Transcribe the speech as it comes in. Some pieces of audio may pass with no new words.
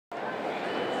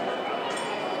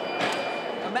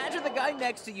Imagine the guy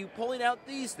next to you pulling out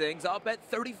these things up at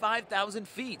 35,000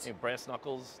 feet. And brass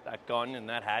knuckles, that gun and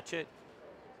that hatchet,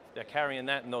 they're carrying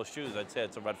that in those shoes. I'd say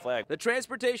it's a red flag. The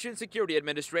Transportation Security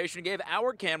Administration gave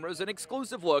our cameras an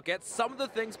exclusive look at some of the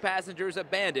things passengers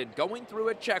abandoned going through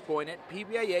a checkpoint at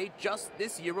PBAA just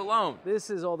this year alone. This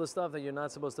is all the stuff that you're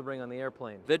not supposed to bring on the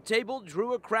airplane. The table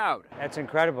drew a crowd. That's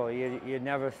incredible. You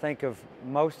never think of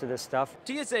most of this stuff.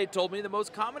 TSA told me the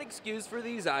most common excuse for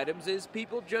these items is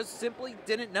people just simply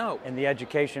didn't know. And the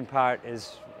education part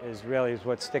is really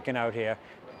what's sticking out here.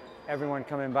 Everyone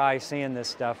coming by seeing this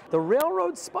stuff. The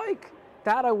railroad spike,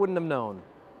 that I wouldn't have known.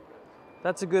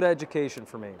 That's a good education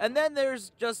for me. And then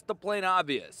there's just the plain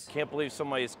obvious. Can't believe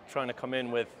somebody's trying to come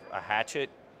in with a hatchet,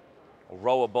 a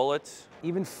row of bullets.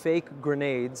 Even fake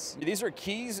grenades. These are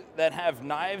keys that have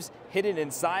knives hidden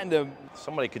inside them.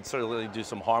 Somebody could certainly do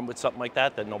some harm with something like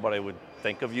that nobody would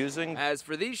think of using. As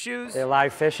for these shoes, There are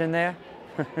live fish in there.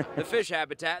 the fish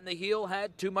habitat in the heel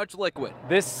had too much liquid.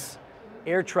 This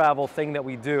air travel thing that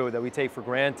we do, that we take for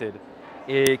granted,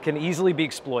 it can easily be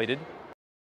exploited.